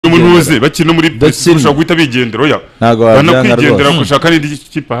n'umunuze bakina muri ushaka guhita bigendera oya bana kwigendera gushaka n'indi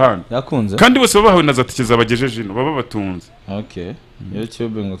kipe ahandi yakunze kandi bose babahawe na zatikeza bagejeje no baba batunze okay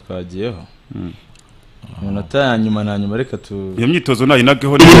YouTube ngo twagiyeho umunota ya nyuma na nyuma reka tu iyo myitozo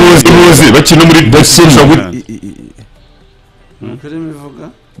nayinageho n'umunuze bakina muri ushaka kuri mivuga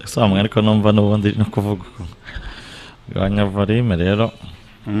samwe ariko numva n'ubundi no kuvuga ganya volume rero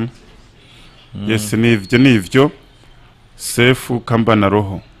yes nivyo sefu kambana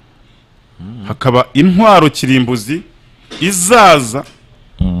roho hakaba intwaro kirimbuzi izaza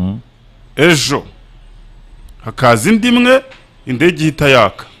ejo hakaza indimwe indege ihita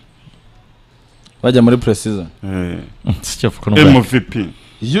yaka bajya muri precision MVP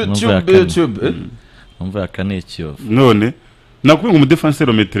YouTube numva yakane ikiyo none nakubwiye ngo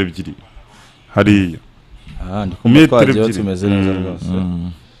defenseur metero 2 hariya metero 2 tumeze neza rwose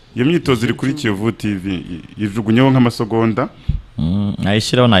iyo myitozo iri kuri Kiyovu TV ijugunyeho nk'amasegonda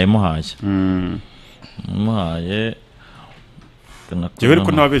ayishiraho nayimuhaye muhaye yewe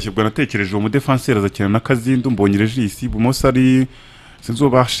ariko nababeshyebwa natekereje uwo defenseur azakina na Kazindu mbonye Regis bumoso ari sinzo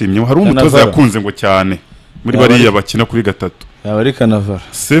bashimye hari umutoza yakunze ngo cyane muri bariya bakina kuri gatatu yabari Kanavara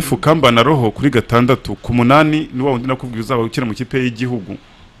Sefu kambana roho kuri gatandatu ku munani ni wa wundi nakubwiye uzaba ukina mu kipe y'igihugu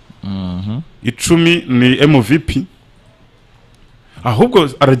 10 ni MVP ahubwo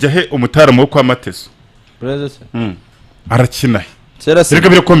arajya he umutara kwa Mateso arakina reka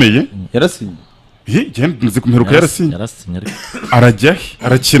birakomeye yarasinye nzi kumperuka yarasinye arajya he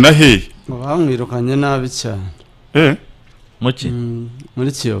arakina he bamwirukanye nabi cyane muki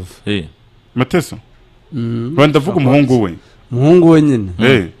muri Kiyovu Mateso Rwanda vuga umuhungu we nyine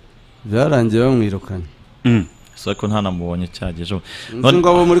byarangiye bamwirukanye sako nta namubonye cyageje nzi ngo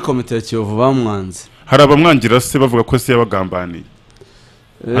abo muri komite ya Kiyovu bamwanze hari abamwangira se bavuga ko se yabagambaniye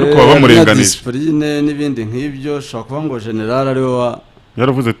ariko baba murenganije discipline n'ibindi nk'ibyo shaka kuvuga ngo general ari we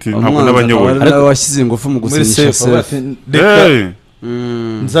yaravuze ati ntabwo n'abanyoboye ariko washyize ingufu mu gusinyisha Sefu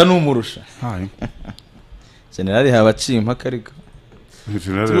nza n'umurusha general habaciye impaka ariko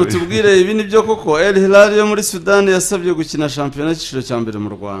tubwire ibi nibyo koko El Hilal yo muri Sudan yasabye gukina shampiyona cyiciro cya mbere mu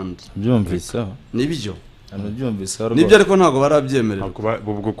Rwanda byumviseho nibyo nibyo ariko ntago barabyemerera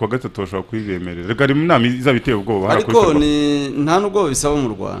ubwo kwa gatatu bashobora kwibemerera rega ari munami izabiteye ubwoba ariko ni nta nubwo bisaba mu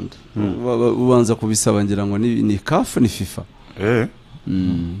Rwanda ubanza kubisaba ngira ngo ni CAF ni FIFA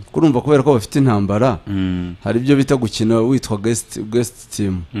kurumva kubera ko bafite intambara hari ibyo bita gukina witwa guest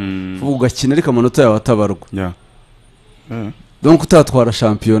team ugakina ariko amanota yawe atabarwa donc utatwara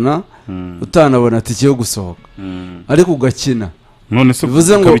shampiyona utanabona tike yo gusohoka ariko ugakina none se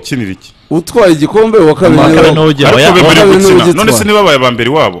ukabikinira iki utwaye igikombe wakabiri none se niba baye bambere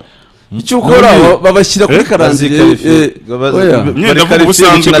wabo icyo ukora babashyira kuri karandire nyenda vuga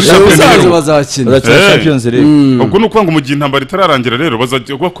ubusanzwe bazakina Champions League ubwo nuko ngo mu gihe intambara itararangira rero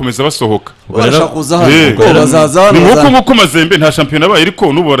bazajya bakomeza basohoka barashakuza hano bazaza hano ni nkuko Mazembe nta shampiyona baye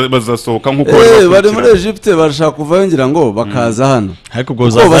ariko nubo bazasohoka nkuko bari muri Egypte barashaka kuvayo ngira ngo bakaza hano ariko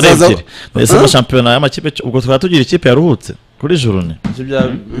ubwo bazarebye ese mu shampiyona y'amakipe ubwo twatugira ikipe yaruhutse kuri journée icyo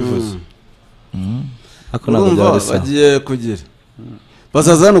byabivuze ako nabwo bagiye kugira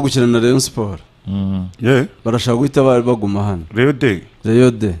bazaza hano gukina na Rayon Sport barashaka guhita baguma hano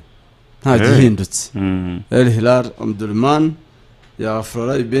Rayon de nta gihindutse El Hilal Omdurman ya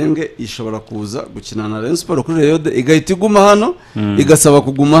Flora Ibenge ishobora kuza gukina na Rayon Sport kuri Rayon de igahita iguma hano igasaba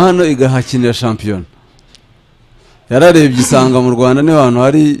kuguma hano igahakinira shampiyona yararebye isanga mu Rwanda ni abantu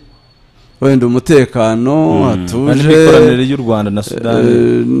hari wenda umutekano hatuje n'ikoranire y'u Rwanda na Sudan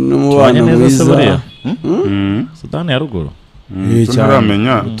n'umubano mwiza Sudan ya ruguru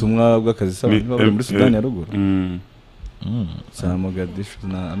turamenya ubutumwa bw'akazi s'abantu muri Sudan ya ruguru za Mogadishu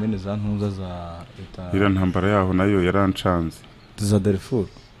na amene za ntuza za leta ira ntambara yaho nayo yarancanze za Darfur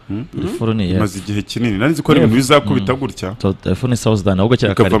ni maze igihe kinini nanizi ko ari ibintu bizakubita gutya Darfur ni South Sudan ahubwo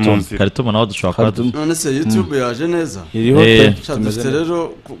cyane karituma naho dushaka none se YouTube yaje neza iriho tumeze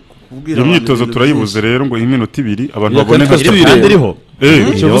rero iyo myitozo turayibuze rero ngo iminota 2 abantu babone nka iriho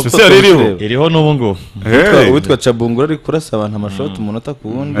iriho n'ubu ngo witwa Cabungura ari kurasa abantu amashoti umunota ku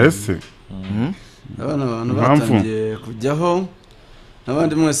wundi ese abantu batangiye kujyaho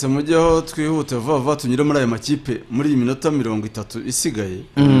nabandi mwese mujyaho twihute vuba tunyire muri aya makipe muri iyi minota 30 isigaye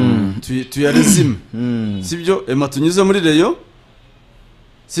tuyarezime sibyo ema tunyuze muri Reyo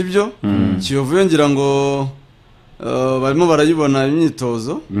sibyo Kiyovu yongera ngo barimo barayibona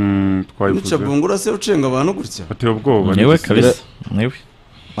imyitozo twayivuze Cabungura se ucenga abantu gutya bateye ubwoba newe kabisa newe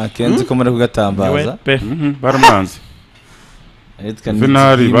Makenzi ko muri kugatambaza baramanze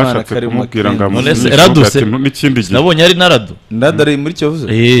Venari bashatse kumubwira ngo n'ikindi gihe nabonye ari narado ndadari muri cyo vuze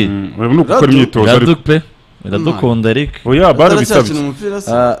urimo gukora imyitozo ariko Ndadukunda Eric. Oya barabisabye.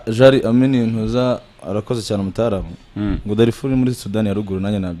 Jari ameni ntuza arakoze cyane umutaramu. Ngo Darfur muri Sudani ya ruguru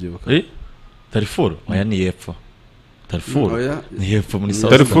nanjye nabyibuka. Darfur oya ni yepfo. Darfur ni hepfo muri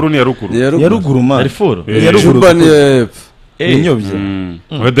South. Darfur ni ya ruguru. Ya ruguru ma. Darfur. Ya ruguru ni hepfo. Ninyobye.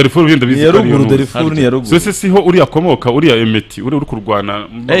 Oya Darfur bindi bizi. Ya ruguru Darfur ni ya ruguru. Sose siho uri akomoka uri ya emeti uri kurwana.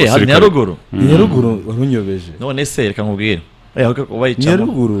 Ni ya ruguru. Ni ya ruguru warunyobeje. None se reka nkubwire. Ni ya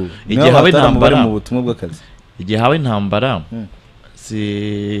ruguru. Igihe habaye intambara mu butumwa bw'akazi. Igihe habaye intambara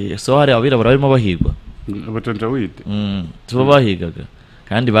so hari abirabura barimo bahigwa. Abajanjawide. Tuba bahigaga.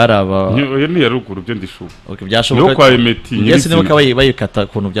 Kandi baraba oya ni ya ruguru byo ndishuka. Okay byashoboka. No kwa emeti. Yes nibuka bayikata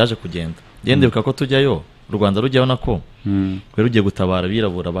kuntu byaje kugenda. Gendebuka ko tujyayo. U Rwanda rujyaho nako. Kwero ugiye gutabara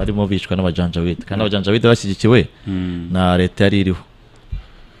abirabura barimo bicwa n'abajanjawide. Kandi abajanjawide bashyigikiwe na leta yari iriho.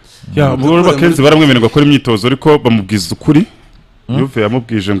 Ya muri bakenzi baramwemererwa gukora imyitozo ariko bamubwiza ukuri. Yuve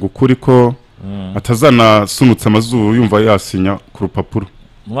yamubwije ngo ukuri ko atazana sunutse amazuru yumva yasinya ku rupapuro.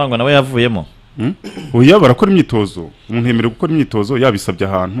 Mubango nawe yavuyemo. Oya barakora imyitozo. Umuntu yemerewe gukora imyitozo yabisabye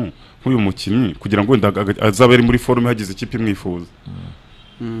ahantu nk'uyu mukinnyi kugira ngo wenda azabe ari muri forum hagize ikipe imwifuza.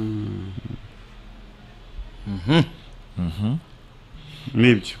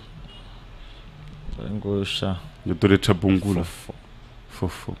 Nibyo. Ngosha. Dore Chabungula.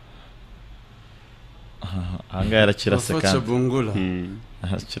 Fofo. Anga yarakirase kandi. Chabungula.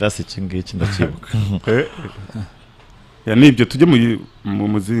 Kirase kingiki ndakibuka. Ya nibyo tujye mu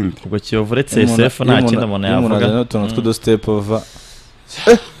muzindi. Ubwo kiyovuretse SF nta kindi umuntu yavuga. Umuntu tuntu tw'udo step over.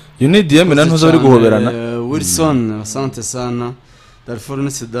 You need DM na ntuzo bari guhoberana. Wilson asante sana. Darfur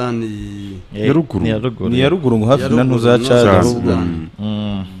ni Sudan ya ruguru. Ni ya ruguru ngo hafi na ntuzo ya Chad.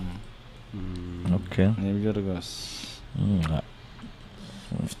 Okay. Nibyo rwose.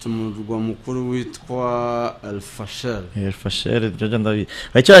 Mfite umurwa mukuru witwa El Fasher. Byo ndabi.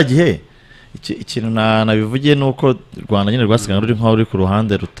 Icyo gihe ikintu nabivugiye nuko Rwanda nyine rwasigana ruri nkaho ruri ku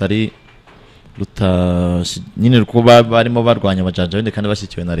ruhande rutari nyine ruko barimo barwanya abajanjawide kandi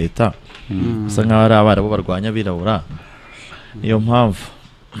bashyikiwe na leta. Usa nkaho ari abarabu barwanya abirabura. Niyo mpamvu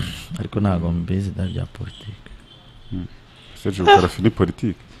ariko ntago mbizi bya politiki. Serge Ukarafi ni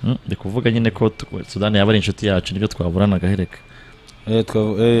politiki. Ndi kuvuga nyine ko Sudani yaba ari inshuti yacu nibyo twaburana gahereka.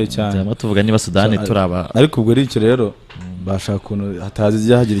 Cyane. Tuvuga niba Sudani turaba. Ariko ubwo ari icyo rero bashaka kuntu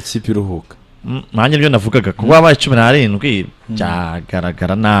hatazi hagira ikipe iruhuka. Manye nibyo navugaga kuba abaye 17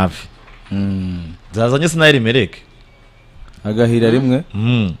 byagaragara nabi. Zazanye sinari mereke. Agahira rimwe.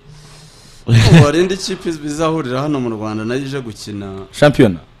 Warinde ikipe bizahurira hano mu Rwanda nayo ije gukina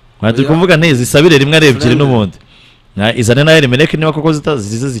champion. Mwadi kuvuga neza isabire rimwe arebyiri n'ubundi. Na izane na Erimereke niba koko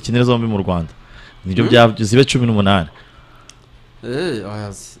zize zikinira zombi mu Rwanda. Nibyo byazibe 18.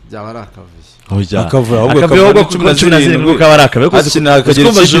 Byaba ari akavuye. Akavuye ahubwo 17 kuko aba ari akavuye.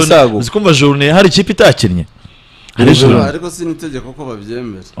 Zikumva journée hari ikipe itakinnye. Ariko sinitegeko ko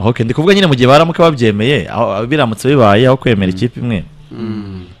babyemera. Okay ndi kuvuga nyine mu gihe baramuka babyemeye aho biramutse bibaye aho kwemera ikipe imwe.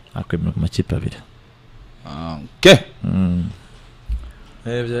 Akwemera ku makipe abiri. Okay.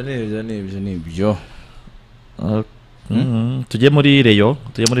 Ibyo nibyo. Tujye muri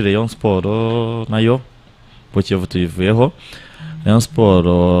Rayon Sport nayo bo Kiyovu tuyivuyeho. Rayon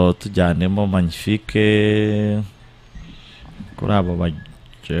Sport tujyanemo Magnifique kuri abo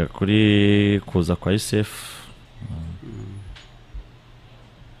baje kuri kuza kwa Youssef.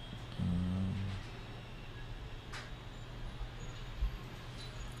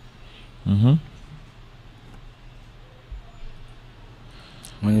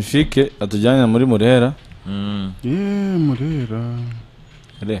 Magnifique atujyana muri Murera. Murera.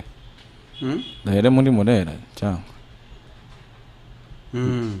 Dahere muri Murera cyangwa.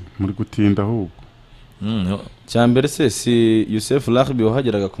 Muri gutinda ahubwo. Cyambere se si Youssef Rahbi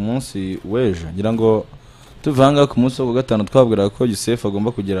wahageraga ku munsi weje ngira ngo tuvanga ku munsi wa gatanu twabwira ko Youssef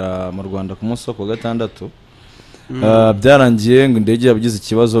agomba kugera mu Rwanda ku munsi wa gatandatu. Byarangiye ngo indege yabigize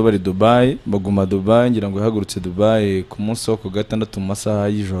ikibazo bari Dubai baguma Dubai ngira ngo yahagurutse Dubai ku munsi wa gatandatu mu masaha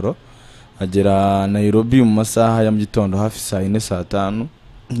y'ijoro agera Nairobi mu masaha ya mu gitondo hafi saa 4 saa 5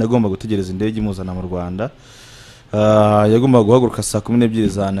 nagomba gutegereza indege imuzana mu Rwanda. Yagomba guhaguruka saa 12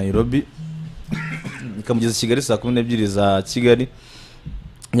 za Nairobi ikamugeza Kigali saa 12 za Kigali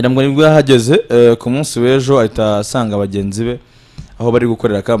ngira ngo nibwo yahageze ku munsi w'ejo ahita asanga abagenzi be aho bari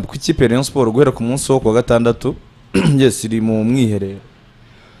gukorera kamp ku ikipe Rayon Sport guhera ku munsi wo ku gatandatu. Yes iri mu mwiherero.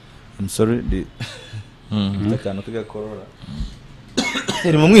 I'm sorry ndakano kigakorora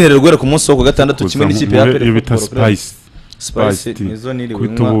iri mu mwiherero guhera ku munsi wo ku gatandatu kimwe n'ikipe ya Spice nizo niri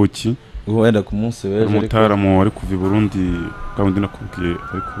kwitubuki guhera ku munsi w'ejo umutaramu ari kuva i Burundi kandi nakubwiye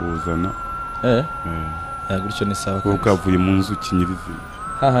ari kuzana gutyo ni sawa ko kavuye mu nzu kinyirizina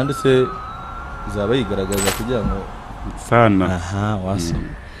hahandi se izaba yigaragaza kugira ngo sana aha wasa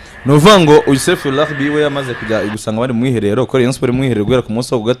nuvuga ngo Youssef Rahbi we yamaze kujya gusanga bari mu mwiherero ko Rayon Sport mu mwiherero guhera ku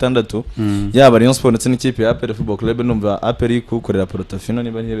munsi wa gatandatu yaba Rayon Sport ndetse n'ikipe ya APR Football Club numva APR ikukorera Portofino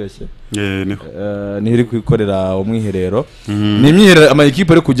niba ntibeshye ni iri kwikorera umwiherero ni imyiherero ama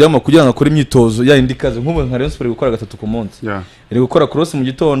equipe ari kujyamo kugira ngo akore imyitozo ya indikaze nk'ubu nka Rayon Sport gukora gatatu ku munsi iri gukora cross mu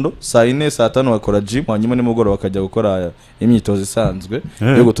gitondo saa 4 saa 5 bakora gym hanyuma nimugoroba bakajya gukora imyitozo isanzwe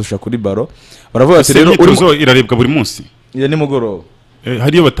yo gutusha kuri baro baravuga ati rero imyitozo irarebwa buri munsi ya nimugoroba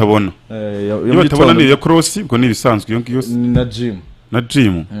hariyo batabona iyo batabona ni ya cross ubwo ni bisanzwe iyo ngiyo na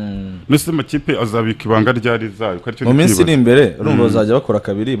gym nese makipe azabika ibanga ryari zayo ko aricyo mu minsi iri imbere urumva bazajya bakora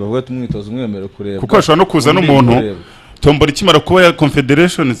kabiri bavuga ati umwitozo umwemere kureba kuko ashobora no kuza n'umuntu tombora ikimara kuba ya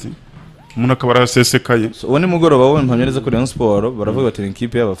confederations umuntu akaba arasesekaye uwo ni mugoroba wowe mpamyereza kuri Rayon Sport baravuga ati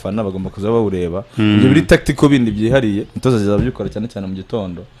ikipe y'abafana bagomba kuza bawureba ibyo biri tactical bindi byihariye imitozo zizabikora cyane cyane mu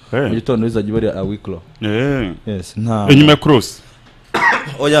gitondo bizajya bari a weeklo yes nta inyuma ya cross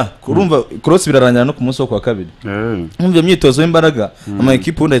oya kurumva cross birarangira no ku munsi wo kwa kabiri umva imyitozo y'imbaraga ama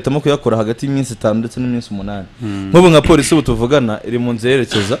equipe undi ahitamo kuyakora hagati y'iminsi 5 ndetse n'iminsi 8 nk'ubu nka polisi ubutuvugana iri mu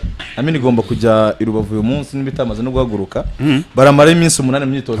nzererekeza amini igomba kujya i Rubavu uyu munsi n'ibitamaze no guhaguruka baramara iminsi 8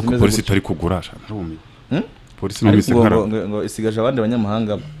 mu myitozo imeze polisi itari kugurasha narumi polisi no mise nkara ngo isigaje abandi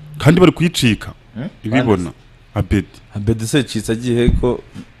banyamahanga kandi bari kuyicika ibibona abedi se citsa gihe ko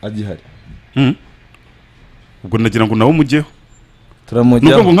agihari ubwo nagira ngo nawo mujyeho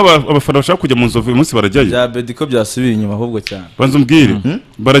turamujya nuko nk'abafana bashaka kujya mu Nzovu uyu munsi barajyayo bya bedi ko byasubiye inyuma ahubwo cyane banza umbwire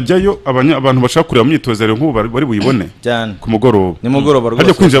barajyayo abantu bashaka kureba imyitozo rero nk'ubu bari buyibone cyane ku mugoroba ni mugoroba rwose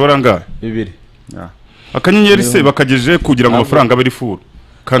hajya kwinjira barangaye 2 akanyenyeri se bakageje kugira ngo amafaranga abe rifuru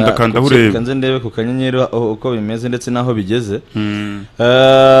kanda urebe kanze ndebe ku kanyenyeri uko bimeze ndetse naho bigeze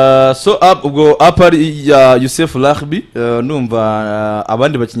so ubwo apari ya Youssef Rahbi numva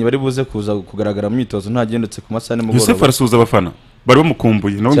abandi bakinyi bari buze kuza kugaragara mu myitozo ntagendetse ku masane mugoroba Youssef arasuza abafana bari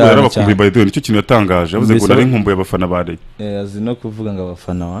bamukumbuye nawe ngo yarabakumbuye by the way nicyo kintu yatangaje yavuze ngo nari nkumbuye abafana bare azi no kuvuga ngo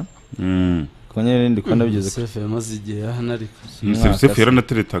abafana wa konyene ndi kwana bigeze Youssef yamaze igihe hano ariko Youssef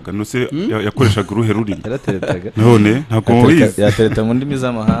yaranateretaga no se yakoreshaga uruhe ruri yarateretaga none ntabwo mubizi yatereta mu ndimi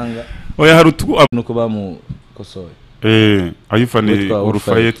z'amahanga oya hari utu nuko bamukosoye ayifani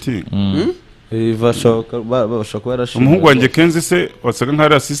urufayeti bashoka barashimye umuhungu wanjye Kenzi se wasaga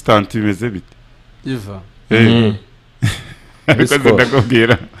nk'ari assistant bimeze bite Iva ariko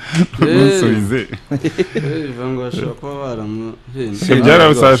ndakubwira umusubize Iva ngo ashobora kuba baramuhenze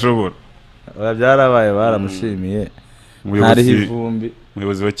byarabasashobora byarabaye baramushimiye hari ivumbi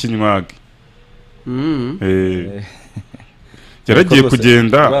umuyobozi wa Kinywagi yaragiye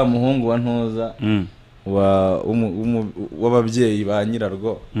kugenda wa muhungu wa ntoza w'ababyeyi ba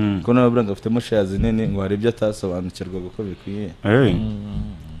nyirarwo ko n'ababranga afitemo shares nini ngo hari ibyo atasobanukirwa uko bikwiye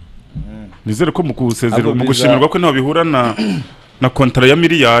nizere ko mu gushimirwa ko ntaho bihura na kontra ya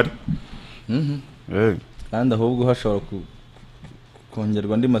miliyari kandi ahubwo hashobora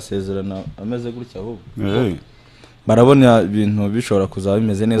kongerwa andi masezerano ameze gutya ahubwo barabona ibintu bishobora kuzaba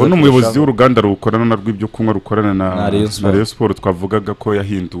bimeze neza uno umuyobozi w'uruganda rukorana na rw'ibyo kunywa rukorana na Rayon Sport twavugaga ko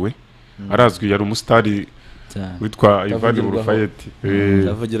yahinduwe arazwi yari umusitari witwa Ivan Urufayeti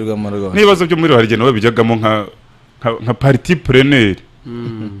avugirwa mu Rwanda n'ibibazo byo muri harigeno we bijyagamo nka parti preneur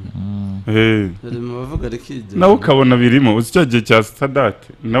nawe ukabona birimo uzi cya gihe cya Sadat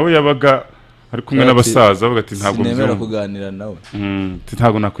nawe yabaga ari kumwe n'abasaza bavuga ati ntabwo nemera kuganira nawe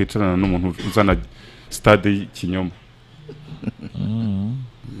ntabwo nakwicarana n'umuntu uzana stade y'ikinyoma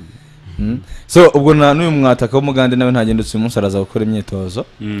so ubwo n'uyu mwataka w'umugande nawe ntagendutse uyu munsi araza gukora imyitozo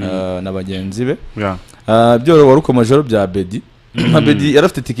na bagenzi be byoro warukomeje bya Bedi Bedi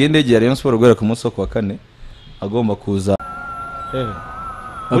yarafite tike y'indege ya Rayon Sport guhera ku munsi wo kwa 4 agomba kuza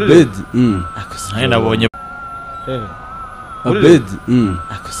Bedi nabonye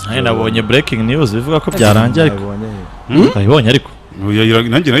nabonye breaking news bivuga ko byarangiye ariko ayibonye ariko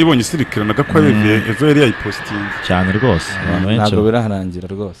nanjye nayibonye isirikirana ko ejo yari yayipostinze cyane rwose abantu benshi ntabwo biraharangira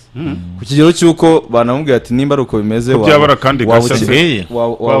rwose ku kigero cy'uko banamubwiye ati nimba ari uko bimeze byabara kandi gashaze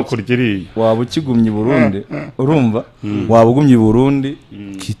waba ukigumye i Burundi urumva waba ugumye i Burundi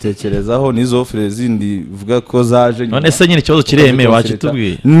kitekerezaho n'izo offre zindi vuga ko zaje none se nyine ikibazo kireme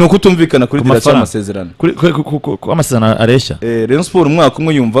wakitubwiye no kutumvikana kuri direct amasezerano ku amasezerano areshya Rayon Sport umwaka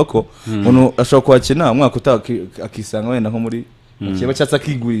umwe yumva ko umuntu ashobora kwakina umwaka utakisanga wenda nko muri kiba cyatsa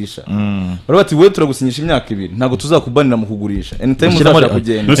kigurisha bati we turagusinyisha imyaka 2 ntago tuzakubanira mu kugurisha anytime uzaje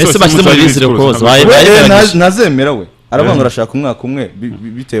kugenda ese bashyize muri list close nazemera we arabanga arashaka umwaka umwe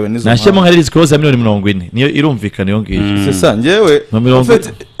bitewe n'izo nashyemo nka list close ya 40 niyo irumvikana yo ngiyo c'est ça ngewe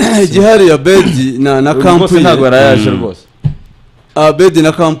igihari ya Bedi na kampu ntago yaraje rwose Abedi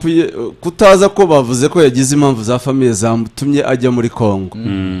na kampu ye kutaza ko bavuze ko yagize impamvu za famiye zamutumye ajya muri Kongo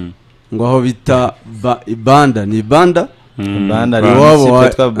ngo aho bita Ibanda ni Ibanda Ibanda ari iwabo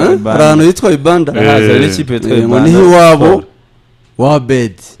ahantu hitwa Ibanda ngo ni iwabo wa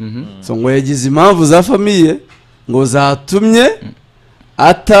Abedi so ngo yagize impamvu za famiye ngo zatumye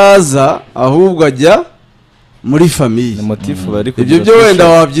ataza ahubwo ajya muri famiye ibyo byo wenda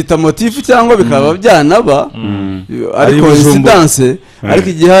wabyita motifu cyangwa bikaba byanaba ariko coincidence ariko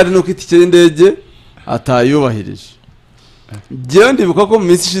igihe hari no kwita cy'indege atayubahirije Jewe ndibuka ko mu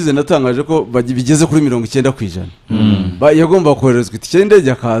minsi ishize natangaje ko bigeze kuri 90%. Yagomba koherezwa itike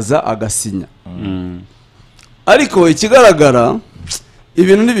y'indege akaza agasinya. Ariko ikigaragara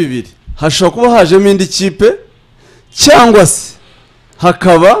ibintu ni bibiri. Hashobora kuba hajemo indi kipe cyangwa se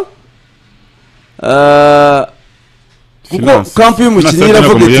hakaba kuko kampu y'umukinnyi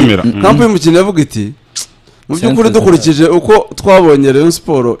iravuga iti mu by'ukuri dukurikije uko twabonye Rayon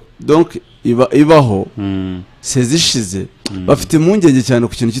Sport donc ibaho sezishize bafite impungenge cyane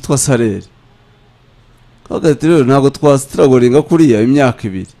ku kintu cyitwa salaire hagati rero ntabwo twastragoringa kuriya imyaka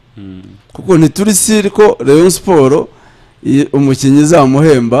ibiri kuko ntituri siri ko Rayon Sport umukinnyi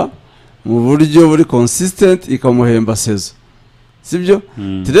zamuhemba mu buryo buri consistent ikamuhemba sezo sibyo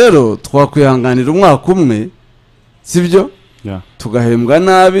rero twakwihanganira umwaka umwe sibyo tugahembwa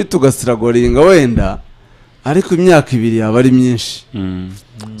nabi tugastragoringa wenda ariko imyaka ibiri yaba ari myinshi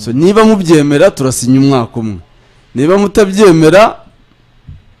so niba mubyemera turasinya umwaka umwe niba mutabyemera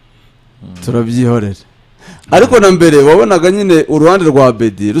turabyihorera ariko na mbere wabonaga nyine uruhande rwa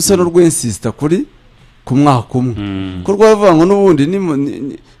Bedi rusa n'urw'insista kuri ku mwaka umwe ko rwavango n'ubundi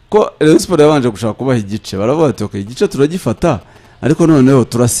ko Rayon Sport yabanje gushaka kubaha igice baravuga ati okay igice turagifata ariko noneho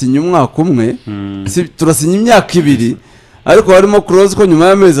turasinya umwaka umwe turasinya imyaka ibiri ariko harimo close ko nyuma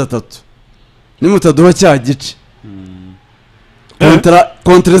y'amezi 3 nimutaduha cya gice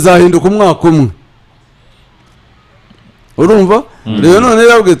kontra zahinduka umwaka umwe urumva rero none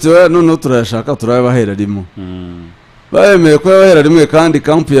yabwite none turayashaka turabahera rimwe bayemeye ko yabahera rimwe kandi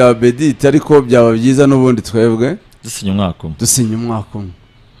kampu ya Bedi ariko byaba byiza n'ubundi twebwe dusinya umwaka umwe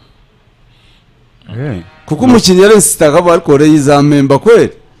kuko umukinnyi yarensitaga ariko re yizamemba kweri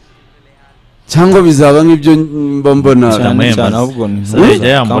cyangwa bizaba nk'ibyo mbona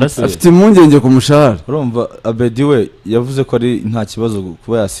afite impungenge ku mushahara urumva Abedi we yavuze ko ari nta kibazo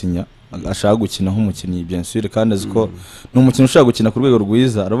kuba yasinya ashaka gukina nk'umukinnyi bien sûr kandi aziko n'umukinnyi ushaka gukina ku rwego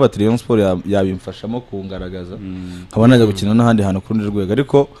rwiza aravuga ati Rayon Sport yabimfashamo kungaragaza nkabona ajya gukina n'ahandi hantu ku rundi rwego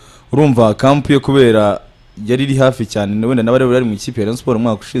ariko urumva kampu yo kubera yari iri hafi cyane wenda n'abari bari mu ikipe ya Rayon Sport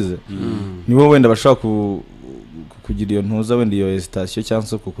umwaka ushize nibo wenda bashaka kugira iyo ntuza wenda iyo hesitation cyangwa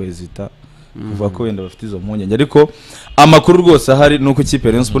se kukwezita kuva ko wenda bafite izo mpungenge ariko amakuru rwose ahari nuko ikipe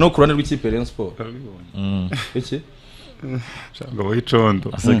ya Rayon Sport no ku ruhande rw'ikipe ya Rayon Sport iki cyangwa wicondo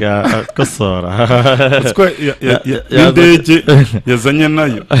asiga kosora indege yazanye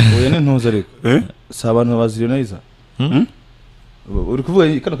nayo oya ni ntuza ariko si abantu baziriyo neza uri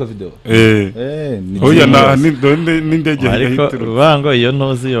kuvuga kano ka video oya n'indege ariko bango iyo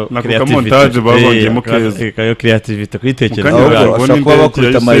ntuzi yo creativity montage babongemo keza yo creativity kwitekereza kuba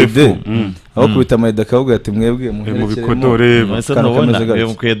bakubita amayide aho kubita amayide akavuga ati mwebwe mu bikodore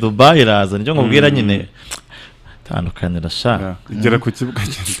mukwiye Dubai iraza nibyo ngubwira nyine tandukanira sha igera ku kibuga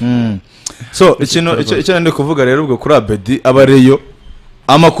so icyo ndi kuvuga rero ubwo kuri Abedi abareyo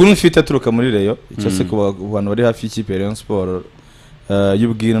amakuru mfite aturuka muri Reyo icyo se ku bantu bari hafi y'ikipe ya Rayon Sport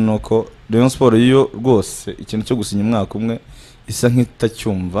y'ubwira nuko Rayon Sport yo rwose ikintu cyo gusinya umwaka umwe isa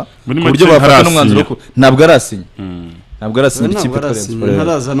nk'itacyumva ku buryo bafata n'umwanzuro ko ntabwo arasinya ikipe ya Rayon Sport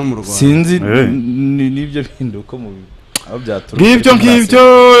ntaraza no mu Rwanda sinzi nibyo binduko mu aho byaturuka ngibyo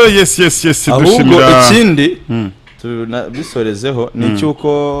yes dushimira ikindi bisorezeho ni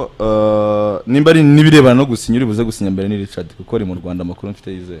cyuko nimba ari nibirebana no gusinya uri buze gusinya Mbere ni Richard kuko ari mu Rwanda amakuru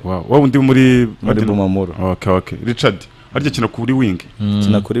mfite yizeye wow ndi muri Bumamuro okay Richard arya kina kuri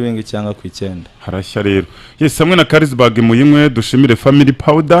wing cyangwa ku 9 harashya rero yes hamwe na Carisburg mu yimwe dushimire Family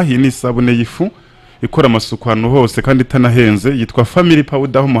Powder iyi ni sabune yifu ikora amasuku hano hose kandi itanahenze yitwa Family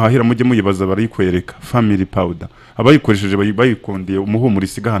Powder aho muhahira mujye muyibaza barayikwereka Family Powder abayikoresheje bayikondiye umuhumuro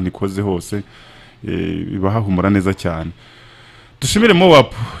isiga hano ikoze hose ibahahumura neza cyane dushimire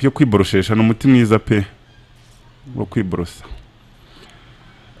Mowap yo kwiboroshesha no muti mwiza pe wo kwiborosa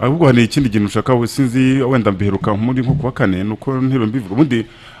ahubwo hari ikindi kintu ushaka sinzi wenda mbiheruka muri nko kwa kane nuko ntero mbivuga ubundi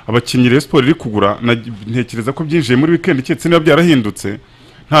abakinnyi Rayon Sport iri kugura ntekereza ko byinjiye muri weekend cyetse niba byarahindutse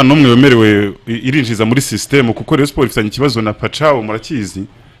nta numwe wemerewe irinjiza muri system kuko Rayon Sport ifitanye ikibazo na Pachao murakizi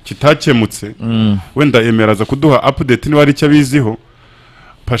kitakemutse wenda emeraza kuduha update niba ari cyabiziho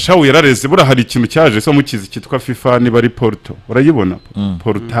Pashawu yarareze bura hari ikintu cyaje so mukizi kitwa FIFA niba ari Porto urayibona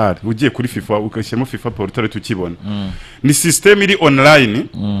portal ugiye kuri FIFA ugashyemo FIFA portal tukibona ni system iri online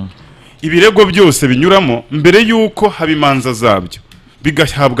ibirego byose binyuramo mbere yuko habimanza zabyo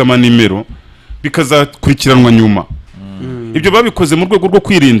bigahabwa amanimero bikazakurikiranwa nyuma ibyo babikoze mu rwego rwo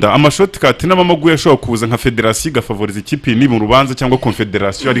kwirinda amashortcut n'amamaguye ashobora kuza nka federation igafavoriza ikipe ni mu rubanza cyangwa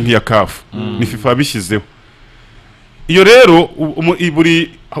confederation ari nk'iya CAF ni FIFA bishyizeho iyo rero buri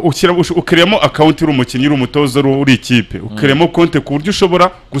ukiremo account uri umukinnyi uri umutozo uri ikipe ukiremo konte ku buryo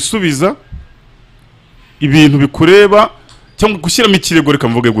ushobora gusubiza ibintu bikureba cyangwa gushyiramo ikirego reka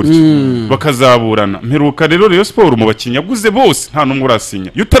mvuge gutyo bakazaburana mperuka rero Rayon Sport mu bakinnyi yaguze bose nta numwe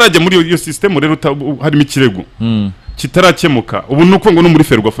urasinya iyo utarajya muri iyo system rero harimo ikirego kitarakemuka ubu nuko ngo no muri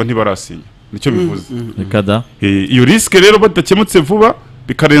Ferwafa ntibarasinya nicyo bivuze rekada iyo risk rero badakemutse vuba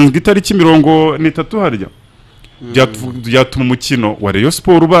bikarenzwa itariki 30 harya byatuma umukino wa Rayon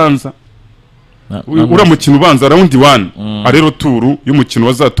Sport ubanza uramukino ubanza round 1 rero turu y'umukino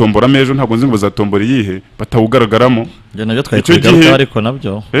bazatombora mejo ntabwo nzi ngo bazatombora yihe batawugaragaramo je nabyo twayikwigaruka ariko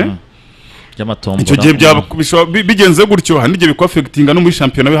nabyo by'amatombora icyo gihe bigenze gutyo hanije biko affectinga no muri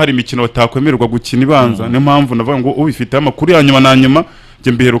championnat hari imikino batakwemererwa gukina ibanza niyo mpamvu navuga ngo ubifite amakuru ya nyuma na nyuma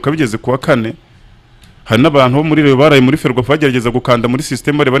je mbiheruka bigeze kuwa kane hari n'abantu bo muri rero baraye muri Ferwafa bagerageza gukanda muri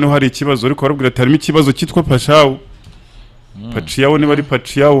system bareba niho hari ikibazo ariko barabwira ati harimo ikibazo cyitwa Pashawu Pachiyawo niba ari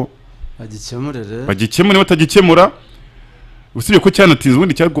Pachiyawo bagikemure batagikemura usibye ko cyanatinze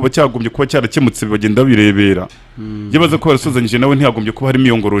ubundi cyagombye kuba cyarakemutse bagenda birebera yabaza ko barasozanyije nawe ntiyagombye kuba harimo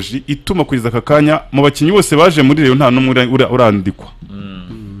iyongoroji ituma kwiza aka kanya mu bakinyi bose baje muri rero nta numwe urandikwa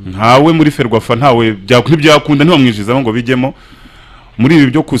ntawe muri Ferwafa ntawe byakunda ntibamwijizamo ngo bijyemo muri ibi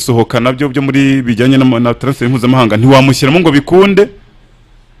byo kusohoka nabyo byo muri bijyanye na transfer mpuzamahanga ntiwamushyiramo ngo bikunde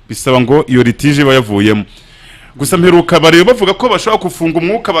bisaba ngo iyo litige bayavuyemo gusa mperuka bareba bavuga ko bashaka kufunga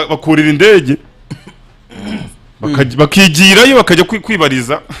umwuka bakurira indege bakigirayo bakajya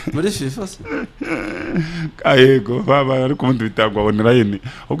kwibariza muri FIFA se ayego baba ariko ubundi bitagwa online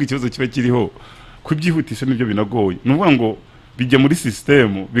ahubwo ikibazo kiba kiriho kubyihutisha nibyo binagoye nuvuga ngo bijya muri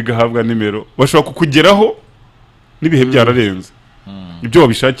system bigahabwa nimero bashobora kukugeraho nibihe byararenze ibyo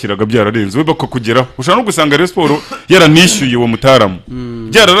wabishakiraga byararenze we bakakugeraho ushobora no gusanga Rayon Sport yaranishyuye uwo mutaramu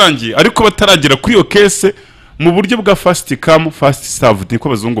byararangiye ariko bataragera kuri iyo case mu buryo bwa fast come fast served niko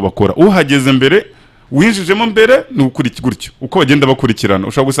bazungu bakora uhageze mbere winjijemo mbere ni ukuriki gutyo uko bagenda bakurikirana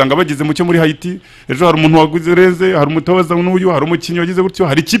ushobora gusanga bageze mu cyo muri Haiti ejo hari umuntu waguze reze hari umutoza n'uyu hari umukinyi wagize gutyo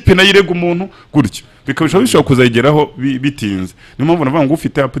hari ikipe nayirega umuntu gutyo bishobora kuzageraho bitinze niyo mpamvu navuga ngo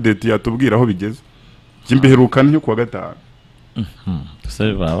ufite update yatubwira aho bigeze jimbeheruka nyo kuwa gatanu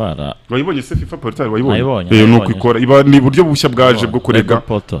se bara wayibonye se FIFA portal wayibonye nuko ikora iba ni buryo bushya bwaje bwo kurega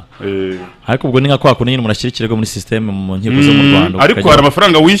ariko ubwo ni nka kwa kunini umuntu ashyira ikirego muri system mu nkiko zo mu Rwanda ariko hari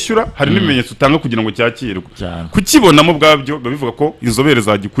amafaranga wishyura hari n'ibimenyetso utanga kugira ngo cyakirwe kukibonamo bwabyo bivuga ko inzobere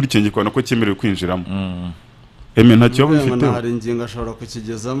zagikurikiye ngikwana ko cyemerewe kwinjiramo ntacyo cyaba bifite hari ingingo ashobora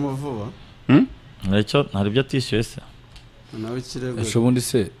kukigezamo vuba nicyo hari ibyo atishyuye se nawe kirego ashobundi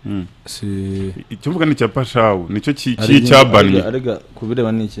se si icyo mvuga ni cya Pashawu nicyo cyabanye arega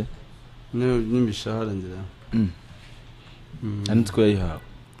kubireba niki n'imishahara ngira anitwe yayihawe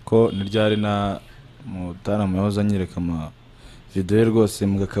ko niryari na mutaramu yahoza anyereka ama video rwose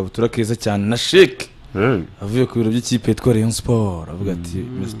mu gakabutura keza cyane na chic avuye ku biro by'ikipe yitwa Rayon Sport avuga ati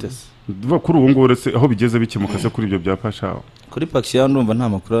Mr. duva kuri ubu ngubu uretse aho bigeze bikemuka se kuri ibyo bya Pashawu kuri Paxiya ndumva nta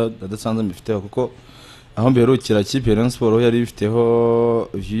makuru adasanzwe mbifiteho kuko aho mberukira kipe Rayon Sport aho yari bifiteho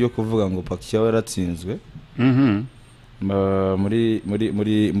view yo kuvuga ngo Paxiya yaratsinzwe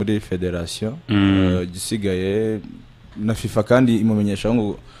muri federation gisigaye na FIFA kandi imumenyesha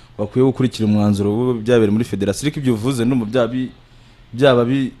ngo bakwiye gukurikira umwanzuro byabere muri federation ariko ibyo uvuze ndumva byaba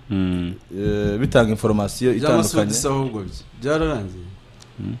bitanga information itandukanye byararangiye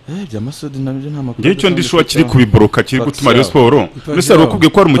byamasudi nabyo nta makuru icyo ndishuwa kiri kubiboroka kiri gutuma Rayon Sport mbese arokubwiye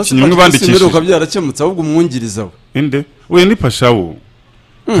ko ari umukinnyi umwe bandikishije biruka byarakemutse ahubwo umwungirizaho inde we ni Pashawu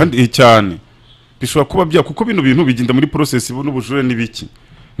kandi cyane bishobora kuba kuko bino bintu bigenda muri process n'ubujure n'ibiki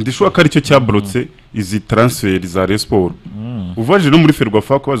ndishuwa ko ari cyo cyaborotse izi transfer za Rayon Sport uvaje no muri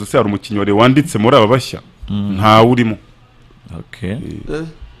Ferwafa ko baza se hari umukinnyi wari wanditse muri aba bashya nta urimo okay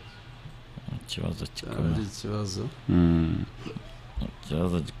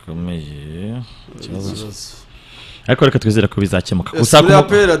ikibazo gikomeye ariko reka twizere ko bizakemuka gusa ko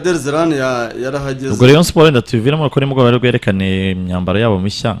Apera Derzerane yarahageze ubwo Rayon Sport ndatuviramo ko nimugabo bari gwerekane imyambaro yabo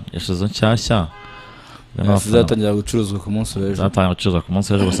mishya yashizo nshyashya zatangira gucuruzwa ku munsi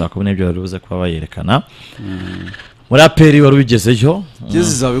w'ejo gusa ko n'ibyo bari buze kuba bayerekana muri Aperi wari ubigezeyo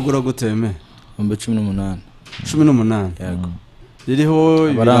geze zabigura guteme 18 18 yego iriho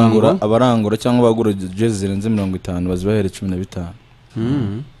abarangura cyangwa bagura jezi zirenze 50 bazibahere 15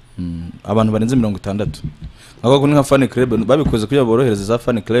 abantu barenze 60 ahubwo nka fan club babikoze kugira borohereze za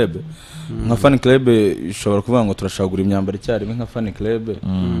fan club nka fan club ishobora kuvuga ngo turashagura imyambaro cyari nka fan club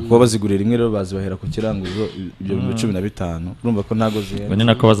kuba bazigurira rimwe rero bazibahera ku kiranguzo ibyo 15 urumva ko ntago zihe ni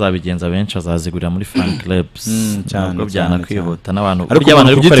nako bazabigenza benshi bazazigurira muri fan clubs cyane byana kwihuta n'abantu burya abantu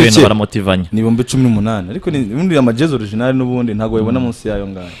bari gukora ibintu baramotivanya ni 18 ariko ubundi amajezi original n'ubundi ntago babona munsi yayo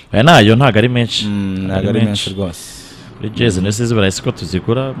ngayo aya nayo ntago ari menshi ntago ari menshi rwose Yageze nese zibarayise ko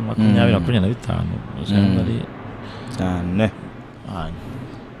tuzigura 20-25 cyane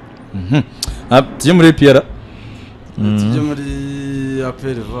tujye muri PR tujye muri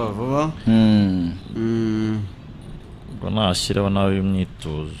APR vuba ngo nashyiraho nawe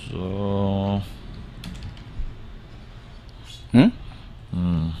imyitozo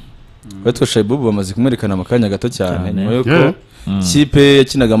wetwa Shaibubu bamaze kumwerekana amakanya gato cyane nyuma yuko kipe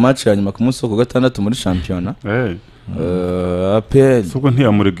yakinaga match ya nyuma ku munsi wa gatandatu muri championnat APR soko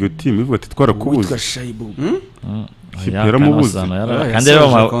ntiyamurega team bivuga ati twarakubuze wetwa Shaibubu yaramubuze kandi rero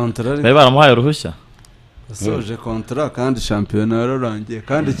baramuhaye uruhushya asoje contrat kandi championnat yararangiye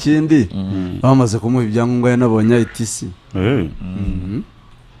kandi ikindi bamaze kumuha ibyangombwa yanabonye ITC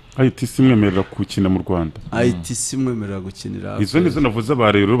ITC mwemerera gukina mu Rwanda ITC mwemerera gukinira izo nizo navuze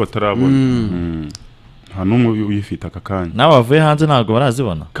abarero batarabona nta numwe uyifita akakanya nawe bavuye hanze ntago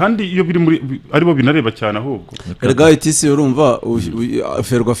barazibona kandi iyo biri muri aribo binareba cyane ahubwo erega ITC urumva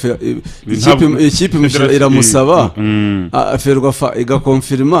ferwa ikipe iramusaba ferwa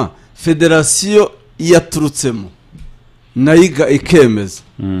igakonfirma federation yaturutsemo nayiga ikemeza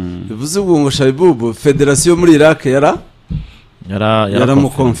bivuze ubwo ngo Shaibubu federation muri Iraq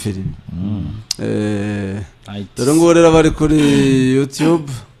yaramukonfirma dore ngo rero bari kuri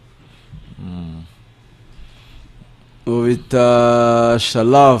YouTube ubita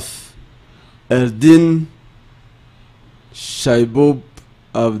Sharaf Eldin Shaibubu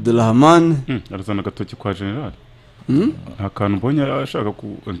Abdulrahman arazana gatoki kwa general akantu mbonye ashaka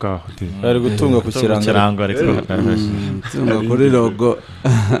ku ngaho ari gutunga ku kirango ariko tunga kuri logo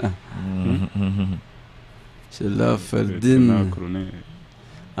Sharaf Eldin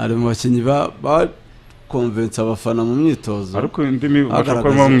ari mu bakinyi ba convince abafana mu myitozo ariko indimi bashaka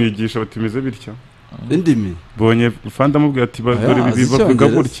bamwigisha batimeze bitya indimi bonye fanda mubwira ati dore bivuga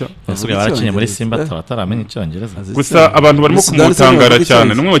gutya yasubiye barakinye muri Simba ataramenya icyongereza gusa abantu barimo kumutangara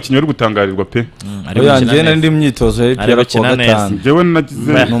cyane numwe bakinyi bari gutangarirwa pe ariko yanjye nari ndi myitozo y'ipira ku gatanu jewe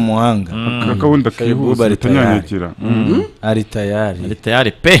nagize n'umuhanga akawunda kibuza batanyanyagira ari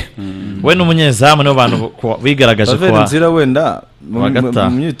tayari pe we n'umunyezamu no bantu bigaragaje kwa nzira wenda mu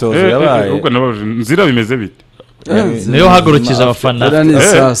myitozo yabaye ubwo nabaje nzira bimeze bite niyo hagurukije abafana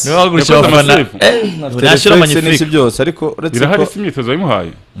niyo hagurukije abafana nashyira magnifique byose ariko uretse ko irahari imyitozo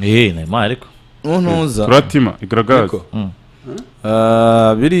yimuhaye nayima ariko untuza turatima igaragaza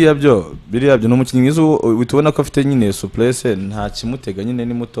biriya byo n'umukinnyi mwiza witubona ko afite nyine souplesse nta kimutega nyine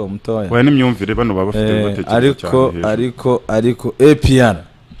ni mutoya oya n'imyumvire bano baba bafite batekereza ariko APR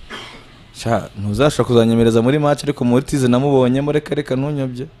ntuzashaka kuzanyemereza muri match ariko muri tize namubonyemo reka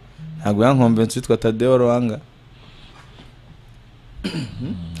ntunyobye ntabwo yankombense witwa Tadeo Rwanga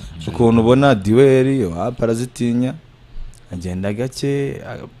ukuntu ubona Diweri parazitinya agenda gake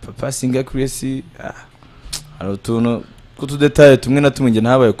passing accuracy hari utuntu kutudetaye tumwe na tumwe nge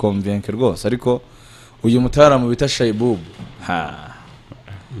ntabaye convaincre rwose ariko uyu mutaramu bita Shaibubu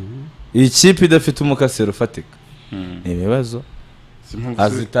iyi kipe idafite umukasero ufatika ni ibibazo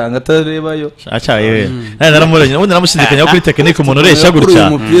azitanga atarebayo acaye naramuranye ubundi namushidikanya kuri tekinike umuntu uresha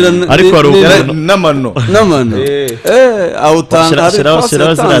gutya ariko hari namano awutanga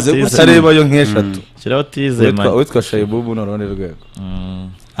atarebayo nk'eshatu shiraho tize man witwa Shaibubu n'urundi rwego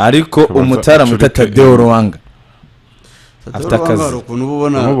ariko umutaramu Tadeo Rwanga afite akazi ukuntu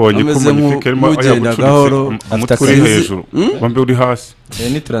ubona ameze nk'ugenda gahoro afite uri hejuru wambe uri hasi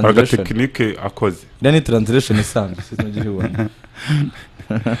ni translation tekinike akoze ni translation isanzwe sinugire ubona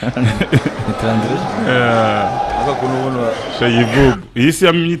ni translation aka kuntu ubona Shaibubu iyi si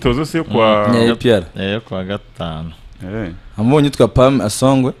y'imyitozo se kwa APR kwa gatanu amubonye utwa Pam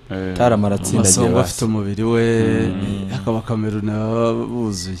Asongwe taramaratsinda Asongwe afite umubiri we akaba Cameroon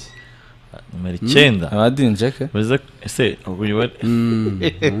buzuye numero 9 abadinjeke bize ese uyu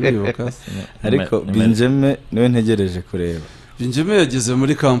ariko Benjamin niwe ntegereje kureba Benjamin yageze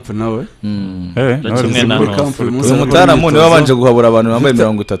muri camp nawe uyu mutaramu niwe wabanje guhabura abantu bambaye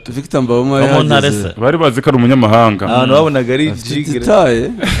 30 Victor Mbawoma yageze bari bazi ko ari umunyamahanga abantu babonaga ari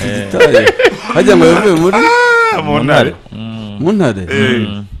jigitaye hajya ngo yavuye muri mu ntare mu ntare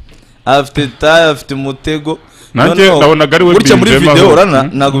afite taye afite umutego nanjye nabonaga ari we burya muri video urana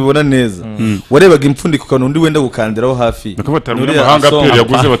ntago bibona neza warebaga impfundiko ukabona undi wenda gukandiraho hafi nuko batarumahanga pe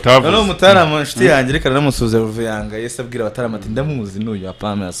yaguze batavuze no mutarama nshuti yanjye reka namusuze Ruvuyanga Yesu abwira abatarama ati ndamuzi n'uyu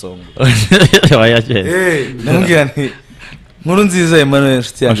apame asongo namubwira nti nkuru nziza Emmanuel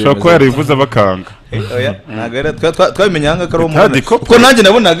nshuti yanjye ashaka ko yarivuza bakanga oya nagara twabimenyanga ko ari umuntu kuko nanjye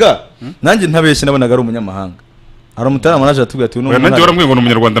nabonaga nanjye ntabeshye nabonaga ari umunyamahanga ari umutarama naje atubwira ati uno nanjye waramwe ngo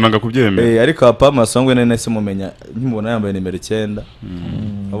umunyarwanda nanga kubyemera ariko apame asongo nene nese mumenya nkimubona yambaye nimero 9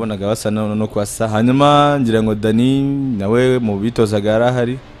 wabonaga basa no kwasa hanyuma ngira ngo Dani nawe mu bitozaga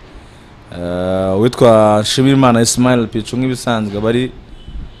arahari witwa Shimirimana Ismail Pichu nk'ibisanzwe bari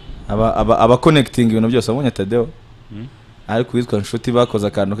aba connecting ibintu byose abonye Tadeo ariko witwa Nshuti bakoze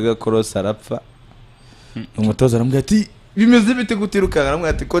akantu k'agakorosi arapfa umutoza aramubwira ati bimeze bite gutiruka aramubwira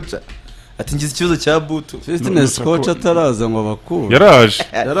ati kocha ati ngize ikibazo cya butu fitness coach ataraza ngo bakuru yaraje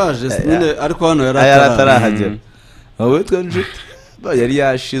nyine ariko hano yaratarahagera witwa Nshuti yari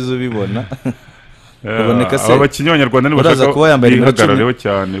yashize ubibona uboneka se abakinnyi b'Abanyarwanda ni bashaka kuba yambaye ihagarariwe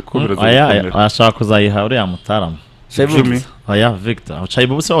cyane ko birazakomera ashaka kuzayiha uriya mutarama aya Victor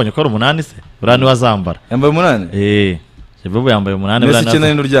Chayibubu se wabonye ko ari 8 se urani wazambara yambaye 8 Chayibubu yambaye 8 urani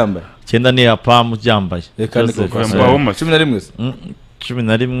 9 n'uryambaye 9 ni apam uryambaye reka niko 11 se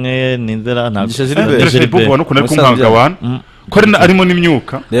 11 nindera ntabwo Chayibubu nuko nari kunkanga wana ko arimo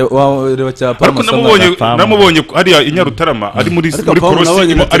n'imyuka reba cyapa ariko namubonye ari inyarutarama ari muri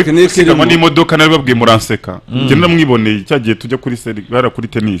crossing ari kusigama n'imodoka nari babwiye muranseka nge namwiboneye cyagiye tujya kuri seri bara kuri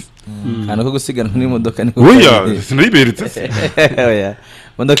tennis kana ko gusigana n'imodoka ni oya sinayiberetse oya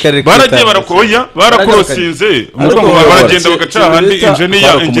modoka reka baragiye barakoya barakorosinze umuvuga ngo baragenda bagaca handi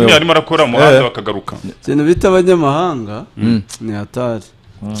engineer arimo arakora muhanda bakagaruka cyane bita abanyamahanga ni hatari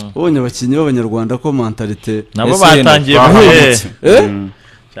ubonye abakinnyi b'Abanyarwanda ko mentalite nabo batangiye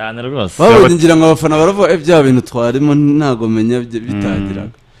cyane rwose babonye ngira ngo abafana baravuga bya bintu twarimo ntago menya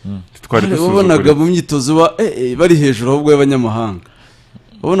bitagiraga ubonaga mu myitozo bari hejuru ahubwo y'Abanyamahanga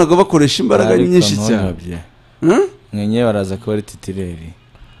ubonaga bakoresha imbaraga nyinshi cyane mwenye baraza ko ari titireri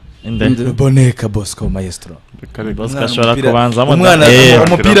Boneka Bosco Maestro Bosco ashobora kubanzamo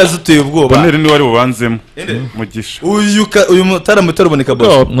umupira zuteye ubwoba Bonere ni wari bubanzemo mugisha uyu mutara mutara Boneka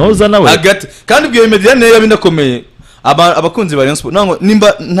Bosco noza nawe hagati kandi bwiye mediane yabinakomeye abakunzi ba Rayon Sport nango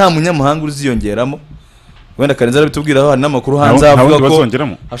nimba nta munyamahanga uziyongeramo wenda Karenza arabitubwiraho hari namakuru hanze avuga ko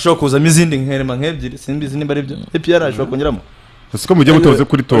ashobora kuzamo izindi nkerema nk'ebyiri simbizi nimba ari byo EPR ashobora kongeramo siko mujye mutoze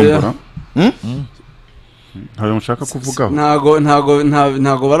kuri tombora ntayo mushaka kuvugaho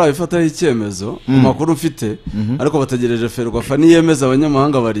ntago barabifataho icyemezo amakuru mfite ariko bategereje Ferwafa niyemeza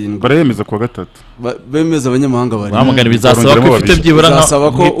abanyamahanga 7 barayemeza kuwa 3 bemeza abanyamahanga 7 bamugana bizasaba ko ufite byibura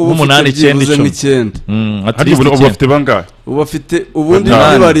umunani 9 ati ubu bafite bangahe ubu bafite ubundi ni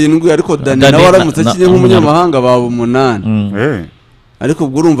 7 ariko Dani nawe aramutse akinye nk'umunyamahanga baba 8 ariko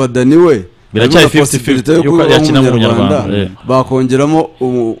ubwo urumva Dani we biracyari 50-50 yuko yakina mu Rwanda bakongeramo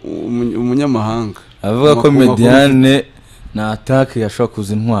umunyamahanga avuga ko mediane na attaque yashobora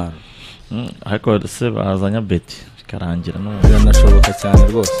kuza intwaro ariko se bazanya beti bikarangira no biranashoboka cyane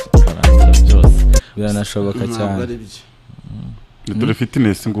rwose bikarangira byose biranashoboka cyane dore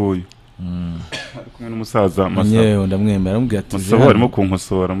fitness nguyu kumwe n'umusaza Yewe ndamwemera ambwiye ati Masabo arimo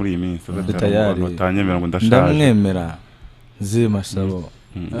kunkosora muri iyi minsi batanyemera ngo ndashaje ndamwemera Masabo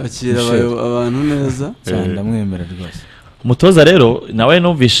akira abantu neza cyane ndamwemera rwose umutoza rero nawe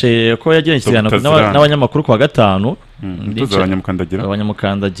numvishe ko yagiranye ikiganiro n'abanyamakuru kwa 5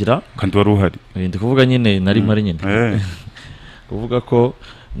 abanyamukandagira kandi wari uhari ndi kuvuga nyine nari mari nyine kuvuga ko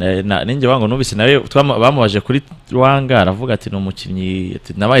ninjye wango numvise nawe bamubaje kuri Rwanga aravuga ati n'umukinnyi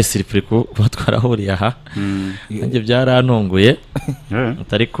ati nabaye surprise ko batwarahuriye aha nanjye byarantunguye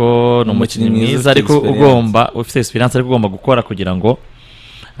ariko n'umukinnyi mwiza ariko ugomba ufite experience ariko ugomba gukora kugira ngo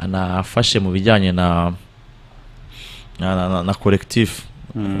anafashe mu bijyanye na collectif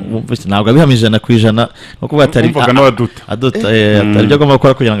ntabwo abihamije na kwijana no kuvuga atari adota byo agomba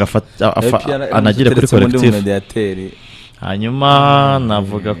gukora kugira ngo anagire kuri collectif hanyuma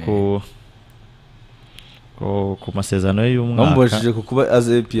navuga ku masezerano y'umwaka bamubajije kuba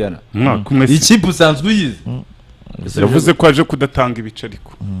aze piano ikipe usanzwe uyizi yavuze ko aje kudatanga ibice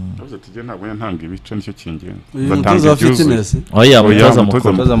ariko yavuze ati je ntabwo yantanga ibice nicyo kingenzi batanga fitness oya mutoza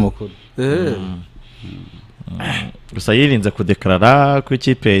mukuru gusa yirinze kudeklarara ko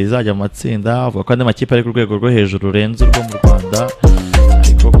ikipe izajya mu matsinda avuga ko andi makipe ari ku rwego rwo hejuru rurenze urwo mu Rwanda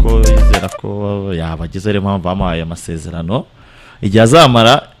ariko ko yizera ko yabagize rero mpamvu bamuhaye amasezerano igihe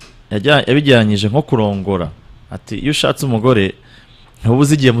azamara yabigeranyije nko kurongora ati iyo ushatse umugore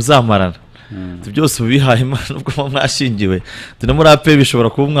ntubuze igihe muzamarana byose ubihaye Imana ubwo mwashingiwe no muri APR bishobora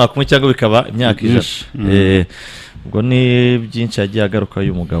kuba umwaka umwe cyangwa bikaba imyaka ijana ubwo ni byinshi yagiye agaruka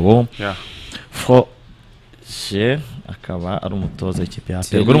uyu mugabo akaba ari umutoza w'ikipe ya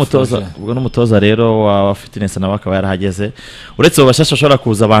APR ubwo n'umutoza rero wa fitness nawe akaba yarahageze uretse ubashasha ashobora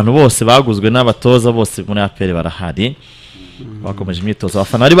kuza abantu bose baguzwe n'abatoza bose muri APR barahari bakomeje imyitozo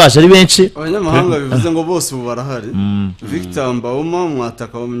abafana bari baje ari benshi abanyamahanga bivuze ngo bose ubu barahari Victor Mbauma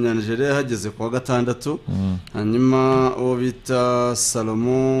mwataka wa Nigeria yahageze kuwa gatandatu hanyuma uwo bita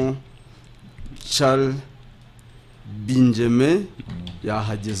Salomon Charles Binjeme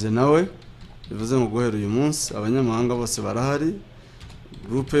yahageze nawe bivuze ngo guhera uyu munsi abanyamahanga bose barahari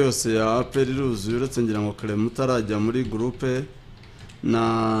groupe yose ya APR iruzuye uretse ngira ngo Clement utarajya muri groupe na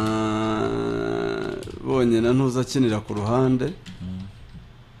bonye na ntuzakinira ku ruhande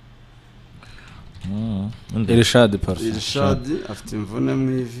Irshad afite imvune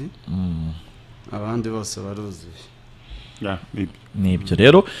mu ivi abandi bose baruzuye nibyo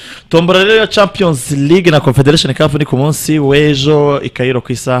rero tombora rero ya Champions League na Confederation Cup ni ku munsi w'ejo ikayiro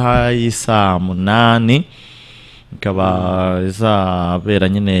ku isaha y'isa 8 ikaba izabera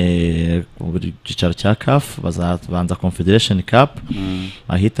nyine buri gicaro cya CAF bazabanza Confederation Cup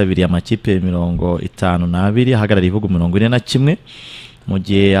ahitabiriye amakipe 52 ahagarariye ibihugu 41 mu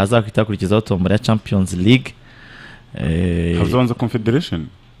gihe azakwita tombora ya Champions League hazabanza Confederation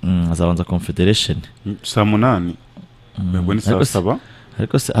azabanza Confederation saa 8 Mbego ni saa 7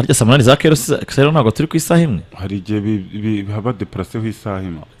 ariko harya saa 8 za kero ntabwo turi ku isaha imwe hari igihe haba deplace ho isaha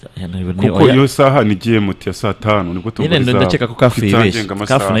imwe kuko iyo saha ni GMT ya saa 5 nibwo tugomba nyine ndakeka ko kafu yibeshye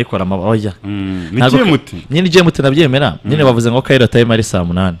kafu nayikora amaboya ni GMT nyine GMT nabyemera nyine bavuze ngo Cairo time ari saa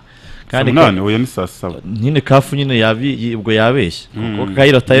 8 kandi 8 oya ni saa 7 nyine kafu nyine ubwo yabeshye kuko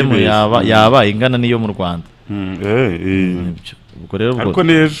Cairo time yaba ingana niyo mu Rwanda ubwo rero ariko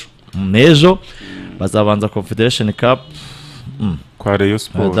nejo bazabanza Confederation Cup kwa Rayon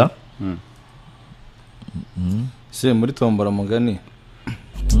Sport se muri tombora mugani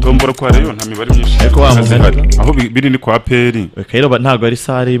tombora kwa Rayon nta mibare myinshi ariko wamugani aho biri ni kwa APR Cairo ntago ari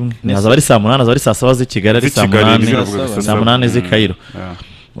saa 1 naza ari saa 8 naza ari saa 7 z'i Kigali ari saa 8 z'i Cairo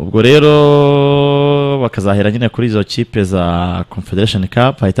ubwo rero bakazahera nyine kuri izo kipe za Confederation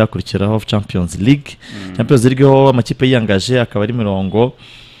Cup hahita hakurikiraho Champions League ho amakipe yiyangaje akaba ari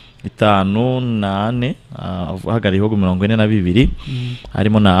 58 ahagarariye ibihugu 42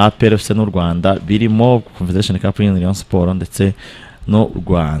 harimo na APR FC n'u Rwanda birimo Confederation Cup y'Rayon Sport ndetse no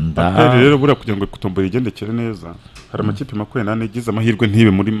Rwanda APR rero bura kugira ngo kutombora igendekere neza hari amakipe 28 gize amahirwe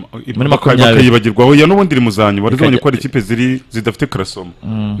ntibe muri 20 yibagirwaho ya n'ubundi rimuzanyo barizonye ko ari ikipe zidafite krasomo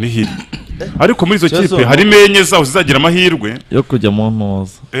nihiri ariko muri izo kipe hari menye zaho zizagira amahirwe yo kujya mu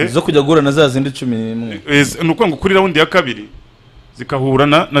mpuzo zo kujya gura na za zindi 11 nuko ngo kuri round ya kabiri zikahura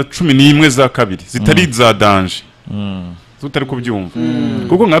na 11 za kabiri zitari za danger tutari kubyumva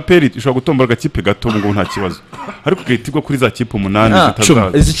kuko nka APR ishobora gutombora agakipe gato ngo nta kibazo ariko gahitirwa kuri za kipe 8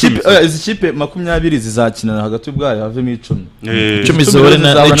 zitazaza izi kipe 20 zizakinana hagati ubwayo havemo 10 zore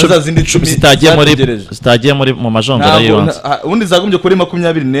na 10 zitagiye muri mu majongera yonse ubundi zagombye kuri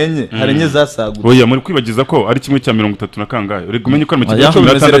 24 hari enye zasagura oya muri kwibagiza ko ari kimwe cya 30 na kangaye uri gumenye ko amakipe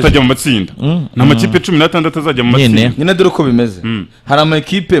 16 atajya mu matsinda na amakipe 16 azajya mu matsinda nyine dore uko bimeze hari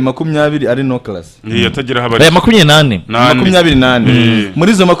amakipe 20 ari no class yatagira habari 28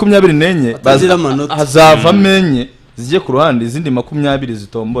 muri zo 24 hazava menye zigiye ku ruhande izindi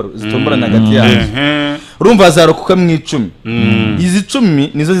 20 zitomborana hagati yazo urumva hazarokoka mu 10 izi 10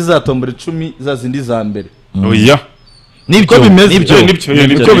 nizo zizatombora 10 za zindi za mbere oya nibyo bimeze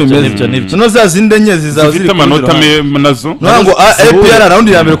no za zindi enye zizaba ziri amanota nazo ngo APR round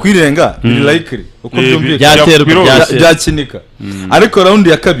ya mbere kwirenga biri likely uko byakinika ariko round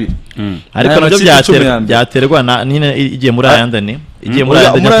ya kabiri ariko nabyo byaterwa na nyine igiye muri ayandane igiye muri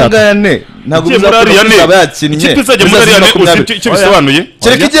ayandane ntabwo bizaba yakinnye ikipe izajya muri ayandane icyo bisobanuye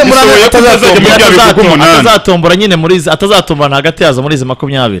kereka igiye muri ayandane atazatombora nyine muri atazatombora hagati yazo muri izi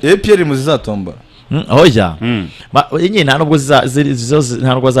 20 APR mu zizatombora oya nyine nta nubwo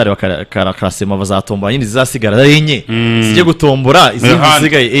nta nubwo zareba karasema bazatombora nyine zizasigara ari enye zijye gutombora izindi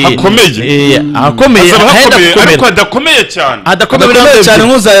zisigaye hakomeye ariko adakomeye cyane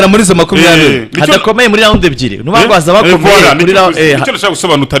nk'uzahera muri izo 20 adakomeye muri round ebyiri n'ubwo baza bakomeye muri round icyo nashaka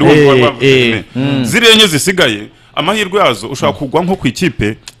gusobanura utari wowe ziri enye zisigaye amahirwe yazo ushaka kugwa nko ku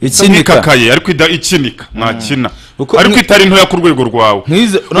ikipe ikikaye ariko ikinika nakina ariko itari ntoya ku rwego rwawe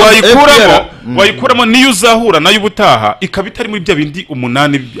wayikuramo niyo uzahura nayo ubutaha ikaba itari muri bya bindi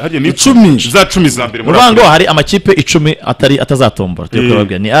 8 hariya ni 10 za mbere muri Rwanda hari amakipe 10 atazatombora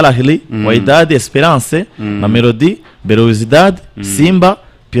ni Al Ahly, Wydad, Esperance, Mamelodi, Belouizdad, Simba,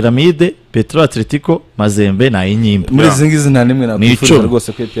 Pyramide, Petro Atletico, Mazembe na Inyimba. Muri izi ngizi nta nimwe nakwifuza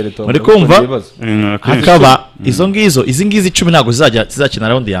rwose kwepereto. Muri kumva hakaba izo ngizi 10 ntago zizakina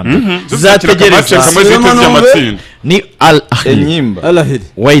round ya mbere. Zizategereza ni Al Ahly,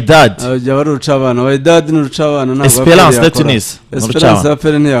 Wydad, Esperance de Tunis, Esperance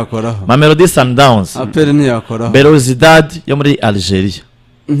apere ntiyakoraho, Mamelodi Sundowns, apere ntiyakoraho, Belouizdad yo muri Algeria,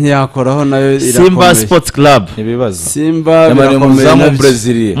 ntiyakoraho nayo irakomeye. Simba Sports Club, ibibazo. Simba birakomeye mu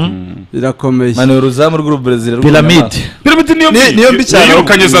Brazil. Birakomeye. Mane uruzamu rw'u Brazil. Pyramide niyo mbi cyane.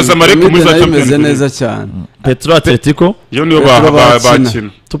 Yirukanye za Zamalek muri za Champions League neza cyane. Petro Atletico yo niyo bakina.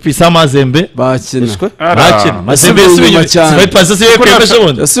 Tupisa Mazembe bakina. Mazembe yasubiye cyane. Vai passa se yekemeje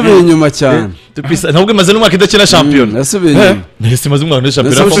bundi. Yasubiye inyuma cyane. Tupisa ntabwo imaze n'umwaka idakina champion. Yasubiye inyuma. Nese maze umwaka ni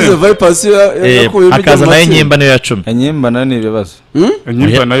champion. Yasubiye vai passa yakuye akaza nayo Inyimba nayo ya 10. Inyimba nani ibibazo.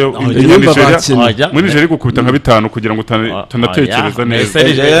 Inyimba nayo muri Nigeria gukubita nka 5 kugira ngo tanatekereza neza.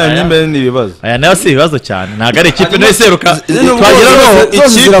 Inyimba ni ibibazo. Aya nayo si ibibazo cyane. Ntago ari ikipe nayo iseruka. Twageraho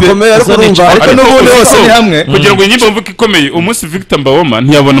ikipe irakomeye ariko n'ubundi hose ni hamwe. Kugira ngo Inyimba mvuke ikomeye umunsi Victor Mbawoma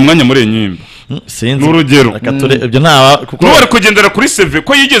ntiyabona umwanya muri Inyimba. Sinzi n'urugero ibyo nta kuko bari kugendera kuri CV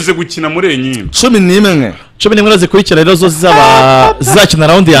ko yigeze gukina muri Inyimba 11 zikurikira rero zo zizakina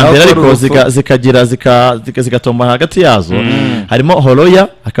round ya mbere ariko zigatomba hagati yazo harimo Horoya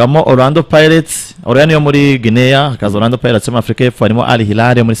hakabamo Orlando Pirates Orlando yo muri Guinea hakaza Orlando Pirates mu Afrika y'Epfo harimo Al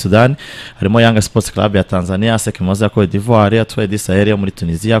Hilal yo muri Sudan harimo Yanga Sports Club ya Tanzania Sekimoza ya Cote d'Ivoire Etoile du Sahel yo muri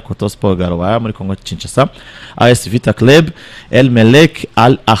Tunisia Koto Sport Garoua muri Congo Kinshasa AS Vita Club El Merreikh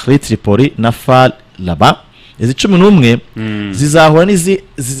Al Ahly Tripoli na FAR Rabat izi 11 zizahura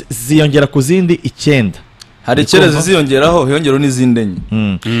ziyongera ku zindi 9 hari kereza ziyongeraho hiyongero n'izindi enye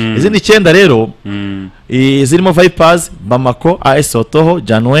izindi 9 rero zirimo Vipers Bamako AS Otoho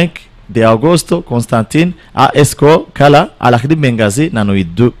Janwek de Augusto Constantine AS Kala Al Ahly Benghazi na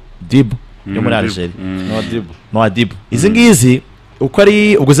Nouadhibou yo muri Algeria Nouadhibou izi ngizi uko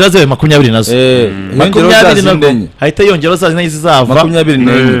ari ubwo zazabe 20 nazo 20 hahita yongero za zindi zizava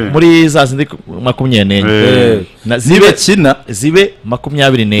 24 muri za zindi 24 na zibe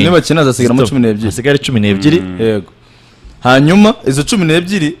 24 niba kina zasigara 12 hasigara 12 yego hanyuma izo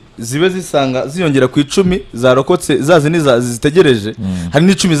 12 zibe zisanga ziyongera ku 10 zarokotse zazindi zitegereje hari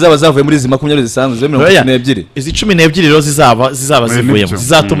ni10 zaba zavuye muri izi 20 zisanzwe 22 izi 12 rero zizaba zivuyemo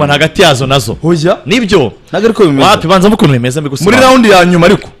zizatuma hagati yazo nazo hoya nibyo naga ariko bimeze wapi banza mukuntu bimeze mbigusa muri round ya nyuma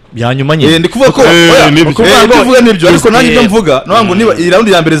ariko ya nyuma nyine ndi kuvuga ko kuvuga nibyo ariko nanjye byo mvuga no ngo niba iyi round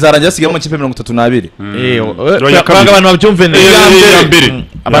ya mbere zarangiye asigamo ikipe 32 abantu babyumve neza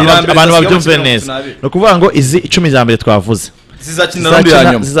abantu babyumve neza no kuvuga ngo izi 10 za mbere twavuze zizakina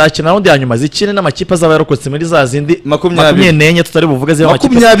round ya nyuma zikine n'amakipe azaba yarokotse muri za zindi 24 tutari buvuga z'ama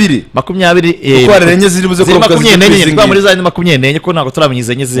makipe 20 kuko arenye ziri buze ko 24 muri za zindi 24 ko ntago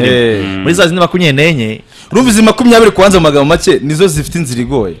turamenyize enye ziri muri za zindi 24 urumva izi 20 kubanza mu magambo make nizo zifite inzira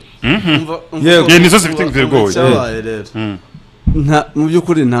igoye yego nizo zifite inzira igoye nta mu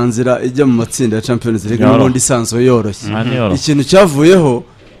byukuri nta nzira ijya mu matsinda ya Champions League n'ubundi isanzwe yoroshye ikintu cyavuyeho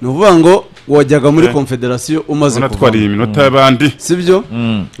ni ukuvuga ngo wajyaga muri confederation umaze kuva unatwariye iminota y'abandi sibyo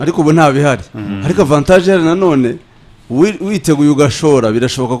ariko ubu nta bihari ariko avantage hari nanone witeguye ugashora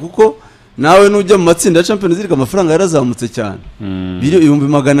birashoboka kuko nawe nujya mu matsinda ya Champions League amafaranga yarazamutse cyane ibihumbi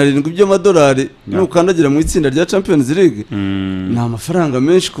 700 by'amadolari nukandagira mu itsinda rya Champions League ni amafaranga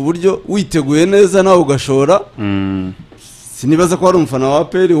menshi ku buryo witeguye neza nawe ugashora sinibaza ko ari umfana wa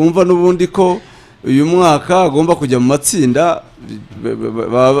APR wumva nubundi ko uyu mwaka agomba kujya mu matsinda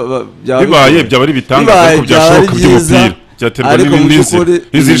bibaye byaba ari bitangaza ko byashoboka by'umupira byaterwa n'ibindi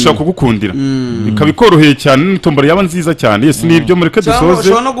izishaka kugukundira bikabikoroheye cyane n'itombora yaba nziza cyane yesi nibyo mureke dusoze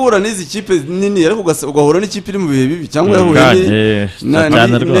ushobora no guhura n'izi kipe nini ariko ugahura n'ikipe iri mu bihe bibi cyangwa yahuye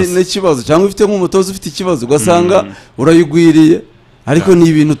n'ikibazo cyangwa ufite nk'umutoza ufite ikibazo ugasanga urayigwiriye ariko ni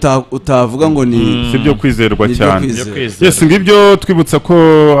ibintu utavuga ngo ni sibyo kwizerwa cyane yes ngibyo twibutsa ko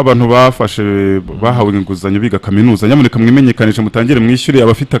abantu bafashe bahawe inguzanyo biga kaminuza nyamuneka mwimenyekanisha mutangire mwishyure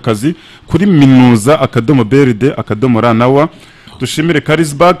abafite akazi kuri minuza.brd.ranawa dushimire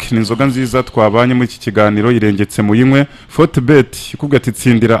Carisback ni inzoga nziza twabanye muri iki kiganiro irengetse mu yinywe Fortbet ikubwa ati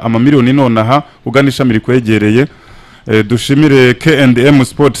tsindira amamiliyoni nonaha uganisha miriko yegereye dushimire K&M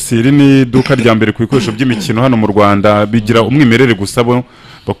Sports iri ni duka rya mbere ku bikoresho by'imikino hano mu Rwanda bigira umwimerere gusabo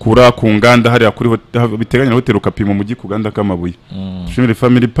bakura ku nganda hari kuri biteganya na hotel Okapi mu mujyi ku ganda k'amabuye dushimire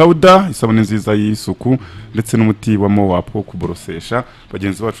Family Powder isabune nziza y'isuku ndetse n'umuti wa Mowapo wo kuborosesha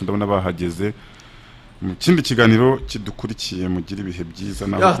bagenzi bacu ndabona bahageze mu kindi kiganiro kidukurikiye mugira ibihe byiza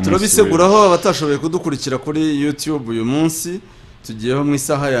naho turabiseguraho abatashoboye kudukurikira kuri YouTube uyu munsi tugiyeho mu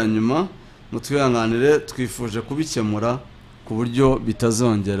isaha ya nyuma mutwihanganire twifuje kubikemura ku buryo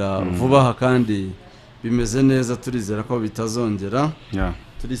bitazongera vuba aha kandi bimeze neza turizera ko bitazongera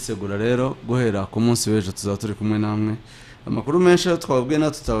turisegura rero guhera ku munsi w'ejo tuzaba turi kumwe namwe amakuru menshi twababwiye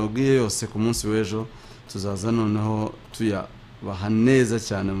na tutababwiye yose ku munsi w'ejo tuzaza noneho tuyabaha neza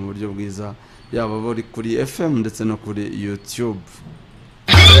cyane mu buryo bwiza yaba bari kuri FM ndetse no kuri YouTube.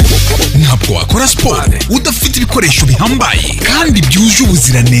 Ntabwo wakora siporo udafite ibikoresho bihambaye kandi byuje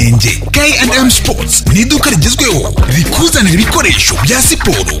ubuziranenge. K&M Sports ni iduka rigezweho rikuzanira ibikoresho bya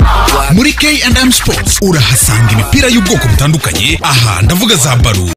siporo. Muri K&M Sports urahasanga imipira y'ubwoko butandukanye, aha ndavuga za baro,